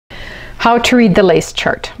How to read the lace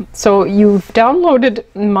chart. So you've downloaded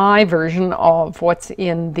my version of what's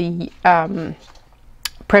in the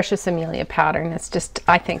Precious Amelia pattern. It's just,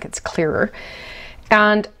 I think it's clearer.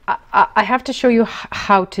 And I have to show you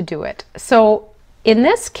how to do it. So in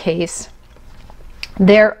this case,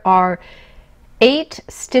 there are 8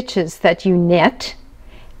 stitches that you knit,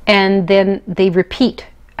 and then they repeat.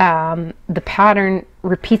 The pattern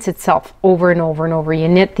repeats itself over and over and over. You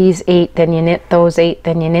knit these 8, then you knit those 8,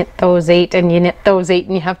 then you knit those 8, and you knit those 8,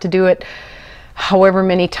 and you have to do it however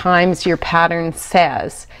many times your pattern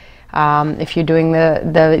says. If you're doing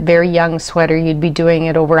the very young sweater, you'd be doing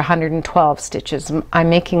it over 112 stitches. I'm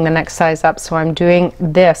making the next size up, so I'm doing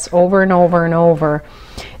this over and over and over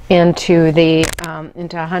into the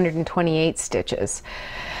into 128 stitches.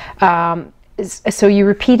 So you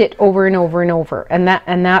repeat it over and over and over,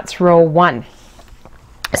 and that's row 1.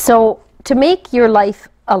 So to make your life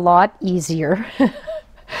a lot easier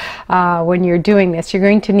when you're doing this, you're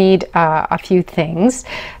going to need a few things.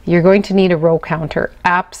 You're going to need a row counter,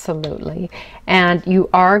 absolutely, and you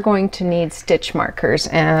are going to need stitch markers,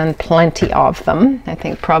 and plenty of them. I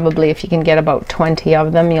think probably if you can get about 20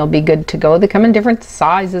 of them, you'll be good to go. They come in different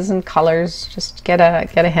sizes and colors. Just get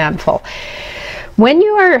a handful. When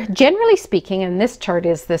you are, generally speaking, and this chart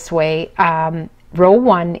is this way, row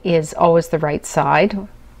 1 is always the right side.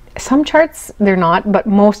 Some charts they're not, but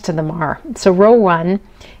most of them are. So row 1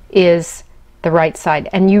 is the right side,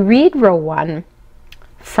 and you read row 1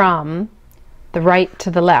 from the right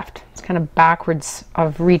to the left. It's kind of backwards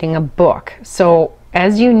of reading a book. So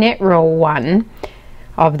as you knit row 1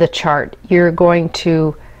 of the chart, you're going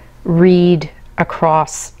to read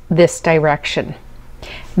across this direction,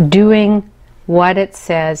 doing what it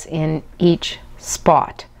says in each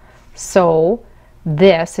spot. So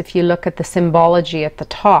this, if you look at the symbology at the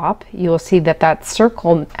top, you'll see that that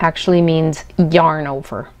circle actually means yarn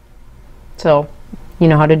over. So you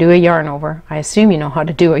know how to do a yarn over. I assume you know how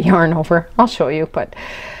to do a yarn over. I'll show you. But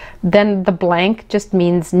then the blank just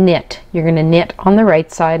means knit. You're going to knit on the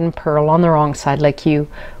right side and purl on the wrong side, like you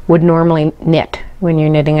would normally knit when you're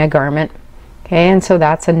knitting a garment. Okay, and so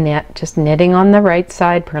that's a knit, just knitting on the right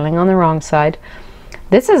side, purling on the wrong side.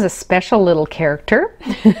 This is a special little character,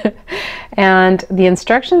 and the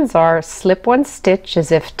instructions are slip 1 stitch as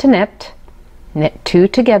if to knit, knit 2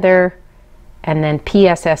 together, and then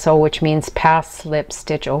PSSO, which means pass, slip,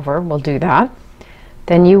 stitch over. We'll do that.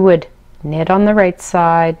 Then you would knit on the right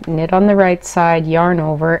side, knit on the right side, yarn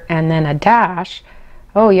over, and then a dash.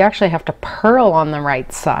 Oh, you actually have to purl on the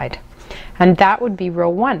right side, and that would be row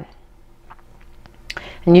 1.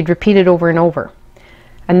 And you'd repeat it over and over.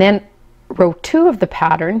 And then row 2 of the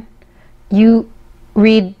pattern, you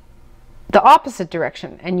read the opposite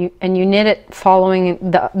direction, and you knit it following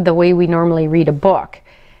the way we normally read a book.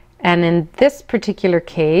 And in this particular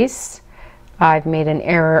case, I've made an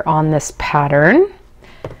error on this pattern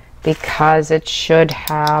because it should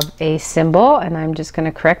have a symbol, and I'm just going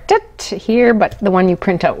to correct it here, but the one you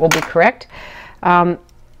print out will be correct.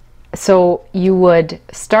 So you would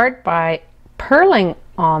start by purling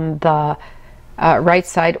on the right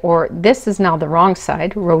side, or this is now the wrong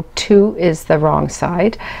side. Row 2 is the wrong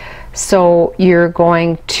side. So you're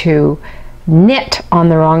going to knit on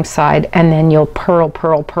the wrong side, and then you'll purl,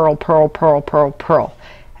 purl, purl, purl, purl, purl, purl.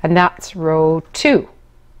 And that's row 2.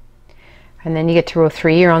 And then you get to row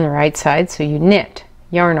 3, you're on the right side, so you knit,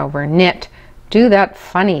 yarn over, knit. Do that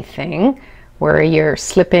funny thing where you're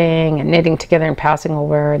slipping and knitting together and passing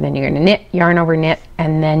over, and then you're going to knit, yarn over, knit,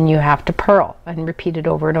 and then you have to purl and repeat it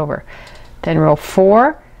over and over. Then row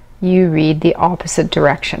 4, you read the opposite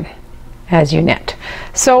direction as you knit.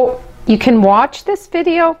 So you can watch this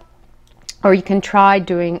video, or you can try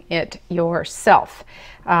doing it yourself.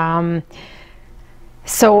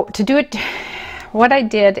 So to do it, what I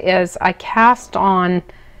did is I cast on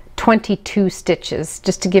 22 stitches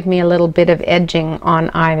just to give me a little bit of edging on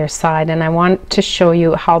either side, and I want to show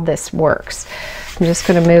you how this works. I'm just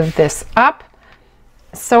going to move this up.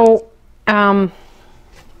 So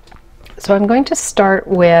so I'm going to start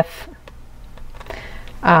with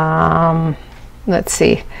let's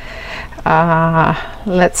see,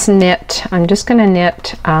 let's knit. I'm just going to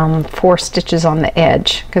knit 4 stitches on the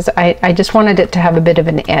edge, because I just wanted it to have a bit of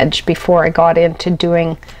an edge before I got into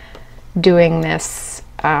doing this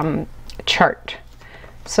chart.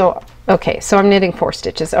 So okay, so I'm knitting 4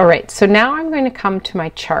 stitches. All right, so now I'm going to come to my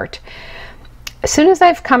chart. As soon as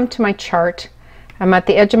I've come to my chart, I'm at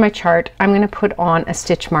the edge of my chart, I'm going to put on a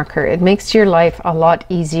stitch marker. It makes your life a lot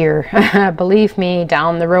easier, believe me,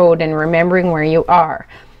 down the road, and remembering where you are.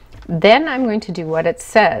 Then I'm going to do what it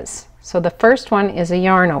says. So the first one is a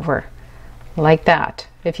yarn over, like that.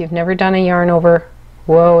 If you've never done a yarn over,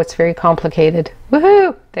 Whoa, it's very complicated.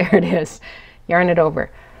 Woohoo! There it is. Yarn it over.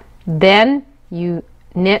 Then you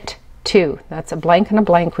knit 2. That's a blank and a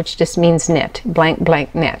blank, which just means knit. Blank,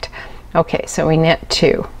 blank, knit. Okay, so we knit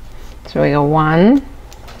 2. So we go 1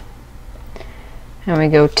 and we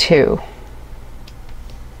go 2.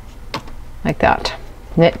 Like that.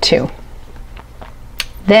 Knit 2.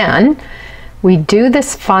 Then we do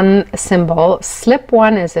this fun symbol, slip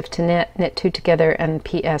 1 as if to knit, knit 2 together, and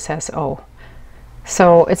PSSO.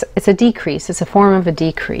 So it's a decrease. It's a form of a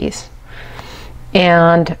decrease.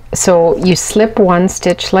 And so you slip 1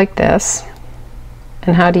 stitch like this.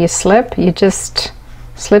 And how do you slip? You just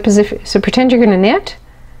slip as if, so pretend you're going to knit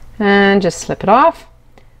and just slip it off.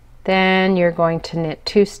 Then you're going to knit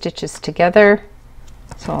 2 stitches together.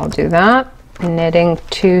 So I'll do that, knitting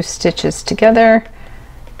 2 stitches together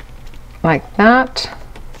like that.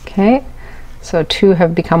 Okay, so 2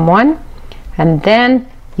 have become 1, and then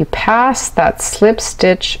you pass that slip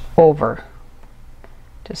stitch over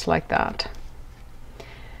just like that,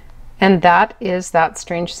 and that is that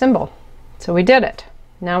strange symbol. So we did it.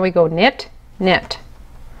 Now we go knit, knit.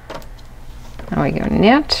 Now we go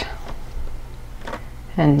knit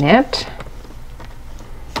and knit.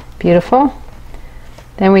 Beautiful.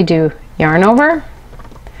 Then we do yarn over,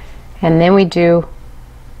 and then we do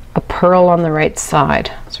a purl on the right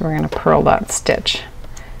side. So we're going to purl that stitch.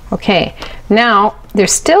 Okay, now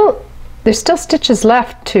there's still stitches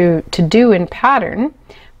left to do in pattern,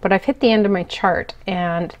 but I've hit the end of my chart,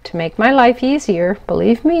 and to make my life easier,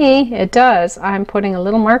 believe me, it does, I'm putting a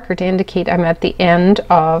little marker to indicate I'm at the end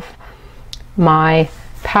of my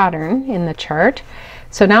pattern in the chart.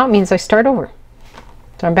 So now it means I start over.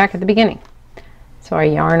 So I'm back at the beginning. So I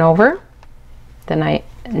yarn over, then I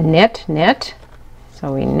knit, knit.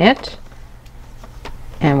 So we knit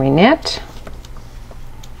and we knit,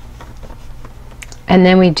 and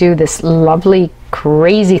then we do this lovely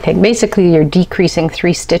crazy thing. Basically you're decreasing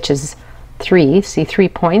 3 stitches, 3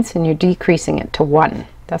 points, and you're decreasing it to 1.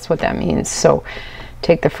 That's what that means. So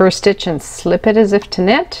take the first stitch and slip it as if to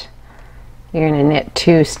knit. You're going to knit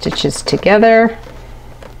 2 stitches together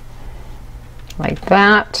like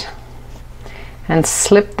that, and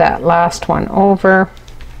slip that last one over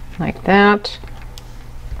like that.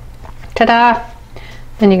 Ta-da!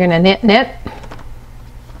 Then you're going to knit, knit,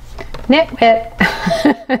 knit, knit,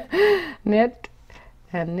 knit,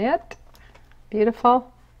 and knit.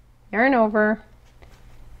 Beautiful. Yarn over,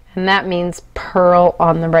 and that means purl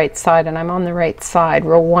on the right side, and I'm on the right side.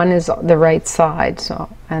 Row 1 is the right side. So,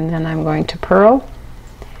 and then I'm going to purl,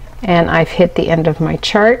 and I've hit the end of my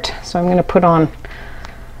chart. So I'm going to put on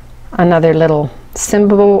another little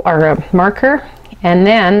symbol or a marker, and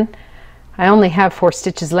then I only have 4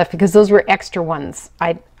 stitches left because those were extra ones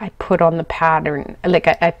I put on the pattern, like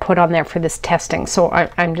I put on there for this testing. So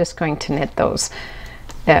I'm just going to knit those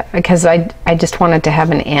because I just wanted to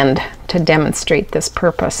have an end to demonstrate this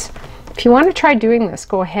purpose. If you want to try doing this,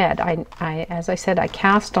 go ahead. As I said, I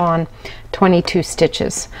cast on 22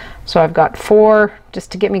 stitches. So I've got 4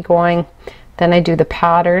 just to get me going. Then I do the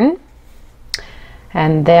pattern,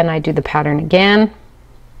 and then I do the pattern again,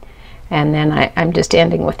 and then I'm just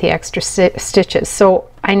ending with the extra stitches. So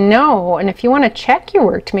I know, and if you want to check your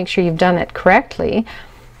work to make sure you've done it correctly,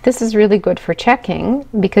 this is really good for checking,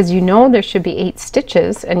 because you know there should be 8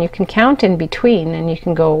 stitches, and you can count in between, and you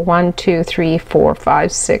can go 1, 2, 3, 4,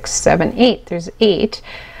 5, 6, 7, 8. There's 8.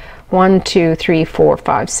 1, 2, 3, 4,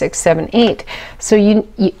 5, 6, 7, 8. So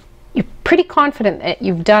you're pretty confident that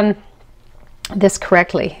you've done this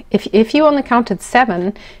correctly. If you only counted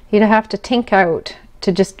 7, you'd have to tink out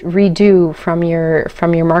to just redo from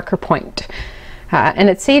your marker point, and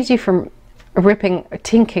it saves you from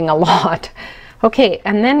tinking a lot. Okay,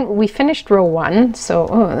 and then we finished row 1. So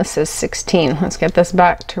this is 16. Let's get this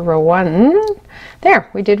back to row 1. There,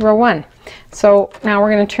 we did row 1. So now we're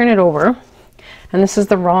going to turn it over, and this is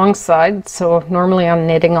the wrong side. So normally I'm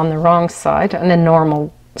knitting on the wrong side, and then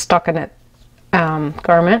normal stockinette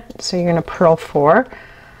garment. So you're going to purl 4.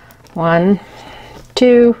 1,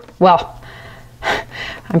 2. Well,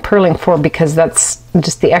 I'm purling 4 because that's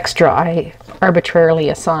just the extra I arbitrarily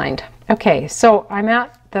assigned. Okay, so I'm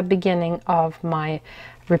at the beginning of my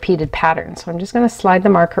repeated pattern. So I'm just going to slide the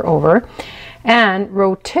marker over, and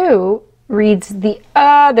row 2 reads the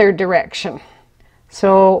other direction.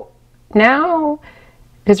 So now,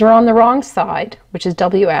 because we're on the wrong side, which is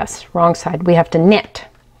WS, wrong side, we have to knit.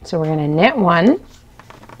 So we're going to knit 1,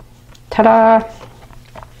 ta-da,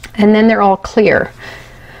 and then they're all clear,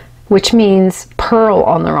 which means purl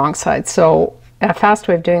on the wrong side. So a fast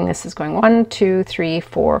way of doing this is going 1, 2, 3,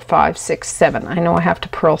 4, 5, 6, 7. I know I have to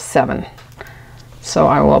purl 7. So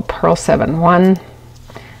I will purl 7. 1,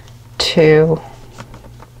 2,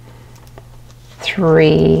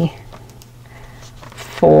 3,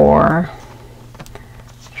 4,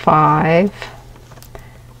 5,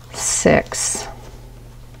 6,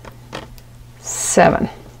 7.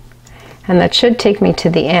 And that should take me to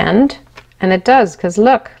the end. And it does, because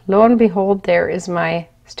look, lo and behold, there is my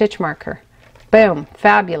stitch marker. Boom,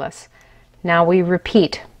 fabulous. Now we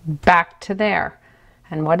repeat back to there.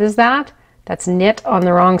 And what is that? That's knit on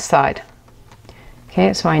the wrong side.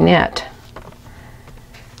 Okay, so I knit.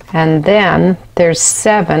 And then there's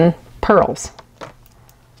 7 purls.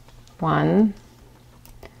 1,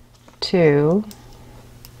 2,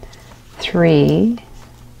 3,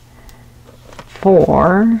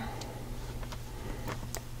 4,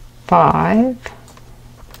 5,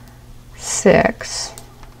 6,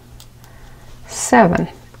 7.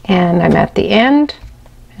 And I'm at the end,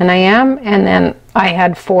 and I am, and then I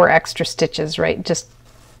had 4 extra stitches, right, just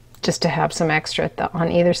to have some extra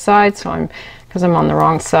on either side. So because I'm on the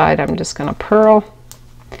wrong side, I'm just going to purl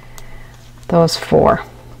those 4.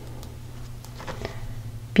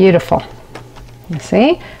 Beautiful. You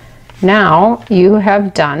see? Now you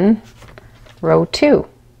have done row 2.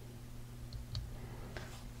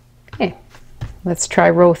 Okay, let's try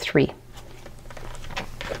row 3.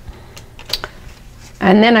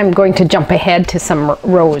 And then I'm going to jump ahead to some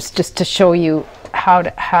rows just to show you how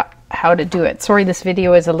to do it. Sorry, this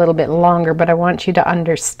video is a little bit longer, but I want you to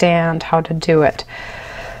understand how to do it.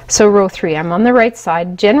 So row 3, I'm on the right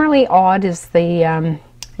side. Generally odd is the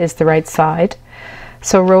right side.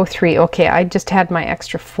 So row 3, okay, I just had my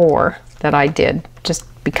extra 4 that I did just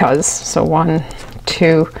because. So 1,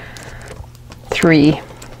 2, 3,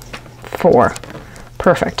 4.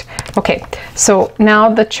 Perfect. Okay, so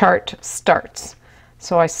now the chart starts.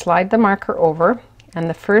 So I slide the marker over, and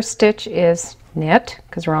the first stitch is knit,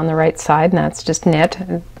 because we're on the right side, and that's just knit.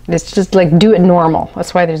 It's just like do it normal.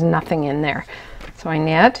 That's why there's nothing in there. So I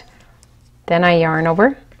knit, then I yarn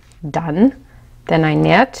over, done. Then I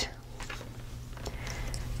knit,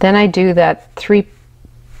 then I do that 3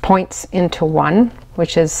 points into 1,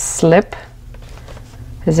 which is slip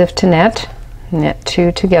as if to knit, knit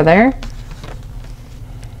 2 together,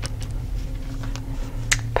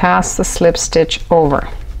 pass the slip stitch over.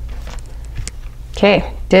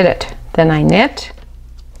 Okay, did it. Then I knit,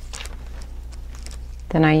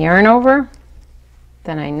 then I yarn over,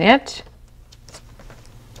 then I knit,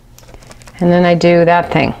 and then I do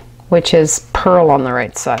that thing, which is purl on the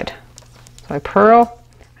right side. So I purl,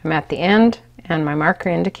 I'm at the end, and my marker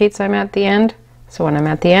indicates I'm at the end. So when I'm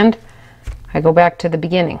at the end, I go back to the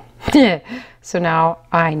beginning. So now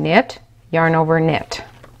I knit, yarn over, knit,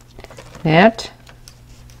 knit,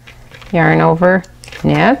 yarn over,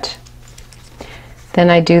 knit. Then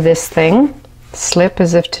I do this thing, slip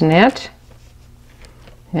as if to knit,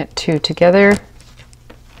 knit 2 together,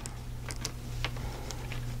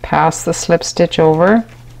 pass the slip stitch over,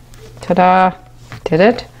 ta-da, did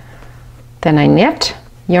it. Then I knit,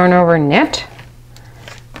 yarn over, knit,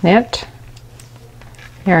 knit,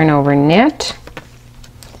 yarn over, knit,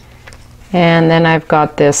 and then I've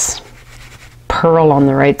got this purl on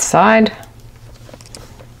the right side,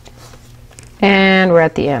 and we're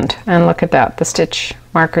at the end. And look at that, the stitch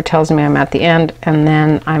marker tells me I'm at the end, and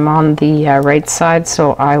then I'm on the right side,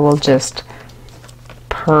 so I will just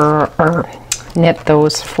knit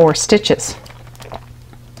those 4 stitches.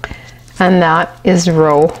 And that is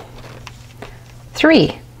row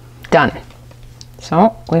 3 done.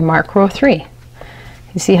 So we mark row 3.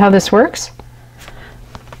 You see how this works?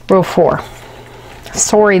 Row 4.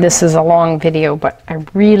 Sorry this is a long video, but I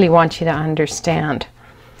really want you to understand.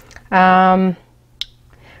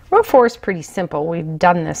 Row 4 is pretty simple. We've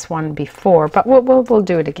done this one before, but we'll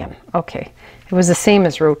do it again. Okay, it was the same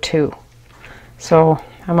as row 2. So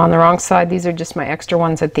I'm on the wrong side. These are just my extra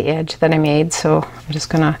ones at the edge that I made. So I'm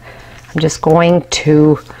just going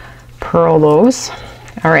to purl those.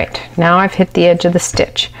 All right, now I've hit the edge of the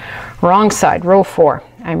stitch. Wrong side, row 4.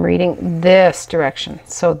 I'm reading this direction.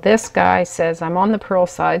 So this guy says I'm on the purl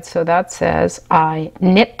side, so that says I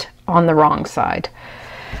knit on the wrong side.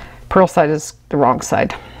 Purl side is the wrong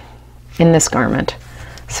side in this garment.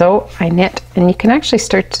 So I knit, and you can actually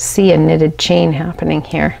start to see a knitted chain happening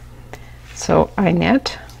here. So I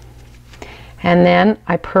knit, and then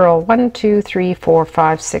I purl 1, 2, 3, 4,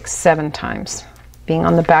 5, 6, 7 times. Being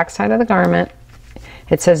on the back side of the garment,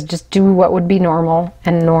 it says just do what would be normal,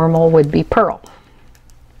 and normal would be purl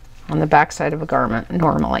on the back side of a garment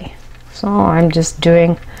normally. So I'm just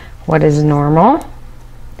doing what is normal.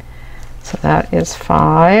 So that is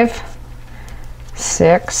 5,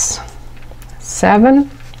 6,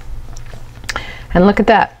 7. And look at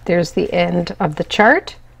that. There's the end of the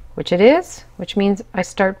chart, which it is, which means I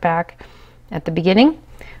start back at the beginning,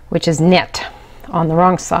 which is knit. on the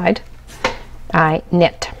wrong side, I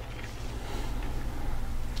knit.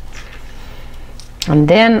 And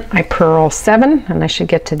then I purl 7, and I should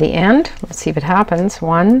get to the end. Let's see if it happens.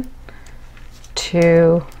 1,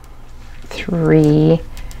 2, 3,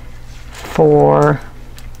 4,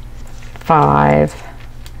 5,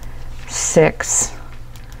 6,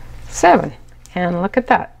 7. And look at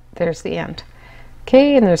that. There's the end.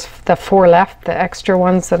 Okay, and there's the 4 left, the extra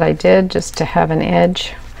ones that I did just to have an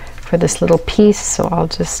edge for this little piece. So I'll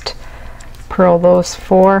just purl those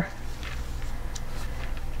 4.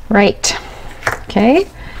 Right. Okay,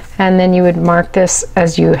 and then you would mark this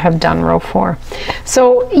as you have done row 4.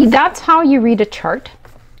 So that's how you read a chart.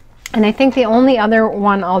 And I think the only other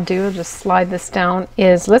one I'll do, just slide this down,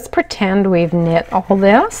 is let's pretend we've knit all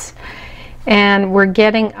this and we're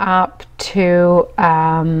getting up to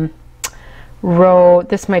row,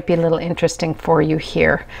 this might be a little interesting for you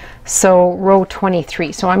here. So row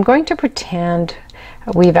 23. So I'm going to pretend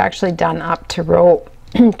we've actually done up to row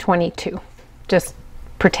 22. Just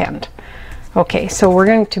pretend. Okay, so we're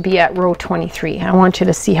going to be at row 23. I want you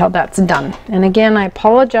to see how that's done. And again, I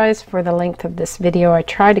apologize for the length of this video. I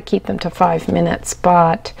try to keep them to 5 minutes,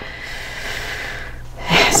 but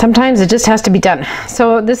sometimes it just has to be done.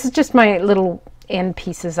 So this is just my little end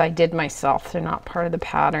pieces I did myself. They're not part of the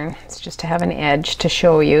pattern. It's just to have an edge to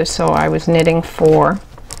show you. So I was knitting 4.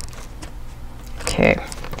 Okay.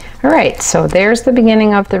 All right, so there's the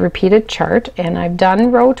beginning of the repeated chart, and I've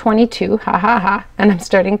done row 22, ha ha ha, and I'm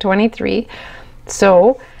starting 23.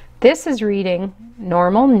 So this is reading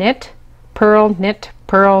normal knit, purl, knit,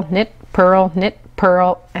 purl, knit, purl, knit,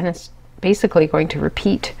 purl, and it's basically going to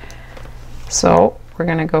repeat. So we're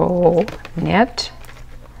going to go knit,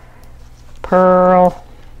 purl,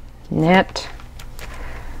 knit,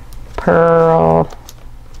 purl,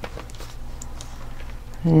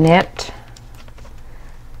 knit,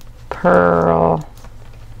 purl,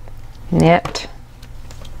 knit,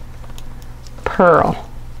 purl,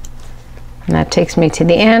 and that takes me to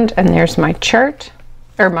the end, and there's my chart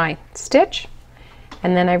or my stitch,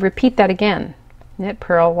 and then I repeat that again. Knit,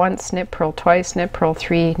 purl once, knit, purl twice, knit, purl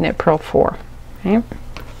 3, knit, purl 4. Okay,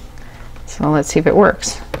 so let's see if it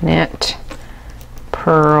works. Knit,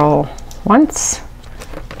 purl once,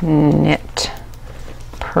 knit,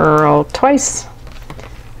 purl twice,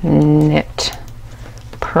 knit,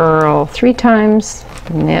 purl 3 times,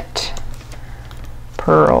 knit,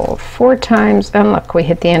 purl 4 times, and look, we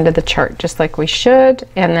hit the end of the chart just like we should.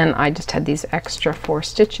 And then I just had these extra 4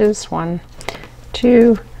 stitches. 1,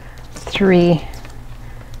 2, 3,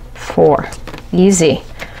 4. Easy.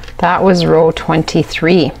 That was row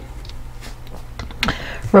 23.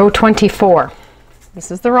 Row 24. This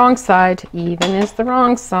is the wrong side. Even is the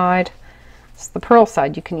wrong side. It's the purl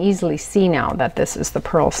side. You can easily see now that this is the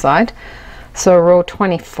purl side. So row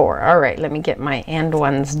 24. All right, let me get my end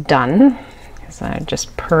ones done, because I'm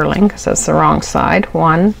just purling because that's the wrong side.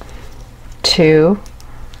 1, 2,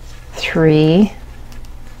 3,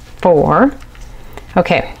 4.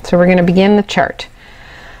 Okay, so we're going to begin the chart.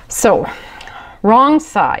 So wrong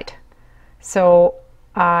side. So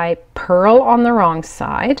I purl on the wrong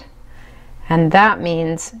side, and that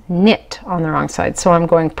means knit on the wrong side. So I'm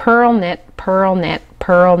going purl, knit, purl, knit,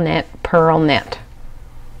 purl, knit, purl, knit.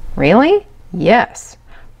 Really? Yes.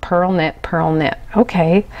 Purl, knit, purl, knit.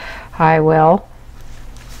 Okay, I will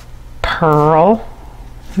purl,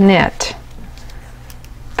 knit,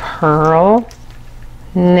 purl,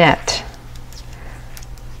 knit,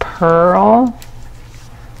 purl,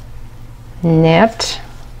 knit,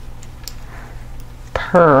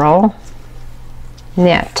 purl,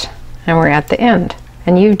 knit, and we're at the end.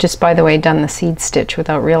 And you've just, by the way, done the seed stitch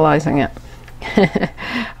without realizing it.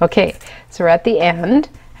 Okay, so we're at the end,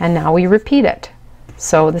 and now we repeat it.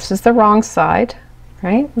 So this is the wrong side,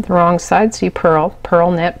 right? The wrong side, so you purl, purl,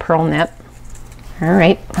 knit, purl, knit. All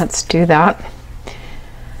right, let's do that.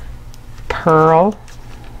 Purl,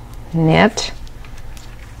 knit,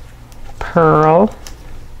 purl,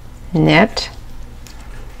 knit,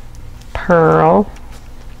 purl,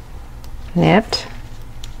 knit,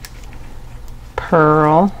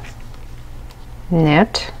 purl,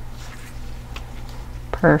 knit.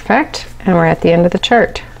 Perfect. And we're at the end of the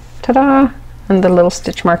chart. Ta-da! And the little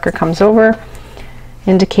stitch marker comes over,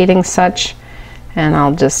 indicating such, and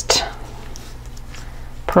I'll just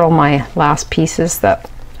purl my last pieces that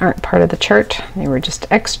aren't part of the chart. They were just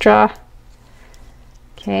extra.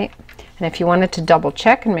 Okay, and if you wanted to double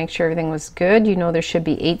check and make sure everything was good, you know there should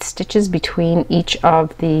be 8 stitches between each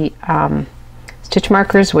of the stitch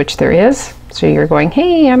markers, which there is. So you're going,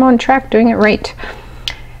 hey, I'm on track, doing it right.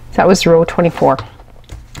 That was row 24.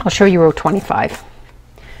 I'll show you row 25.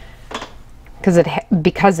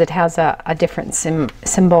 because it has a different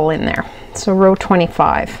symbol in there. So row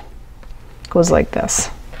 25 goes like this.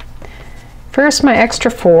 First, my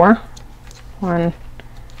extra 4. 1,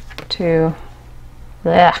 2,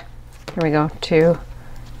 here we go, 2,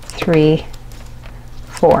 3,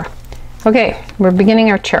 4. Okay, we're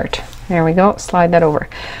beginning our chart. There we go, slide that over.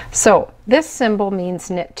 So this symbol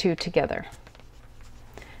means knit 2 together.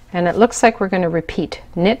 And it looks like we're going to repeat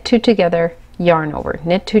knit 2 together, yarn over,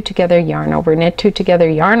 knit 2 together, yarn over, knit 2 together,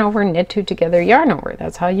 yarn over, knit 2 together, yarn over.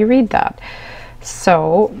 That's how you read that.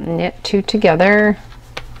 So knit 2 together,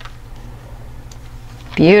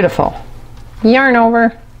 beautiful, yarn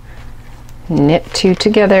over, knit 2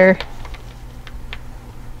 together,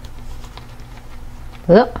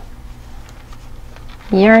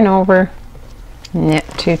 yarn over, knit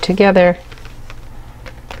 2 together.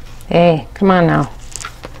 Hey, come on now,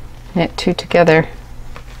 knit 2 together,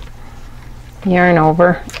 yarn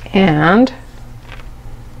over, and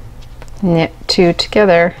knit 2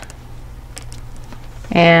 together,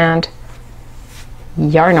 and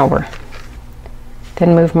yarn over.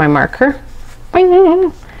 Then move my marker,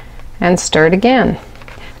 boing, and start again.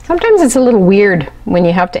 Sometimes it's a little weird when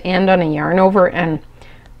you have to end on a yarn over and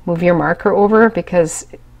move your marker over, because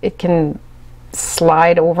it can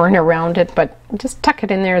slide over and around it, but just tuck it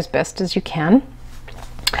in there as best as you can.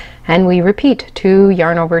 And we repeat 2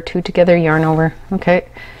 yarn over, 2 together, yarn over. Okay,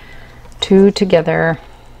 2 together,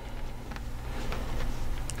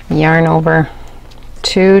 yarn over,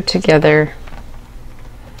 2 together,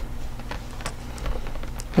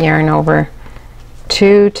 yarn over,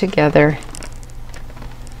 2 together,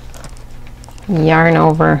 yarn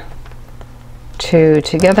over, 2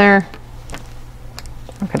 together.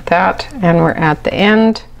 Look at that, and we're at the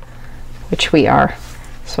end, which we are.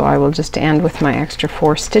 So I will just end with my extra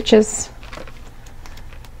 4 stitches.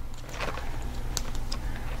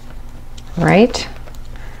 Right,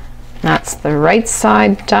 that's the right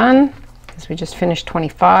side done, because we just finished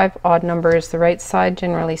 25. Odd number is the right side,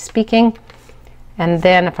 generally speaking. And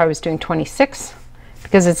then if I was doing 26,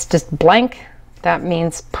 because it's just blank, that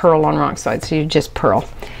means purl on wrong side, so you just purl.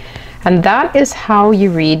 And that is how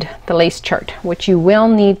you read the lace chart, which you will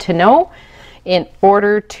need to know in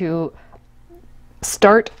order to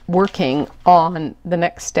start working on the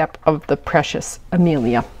next step of the Precious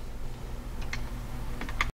Amelia.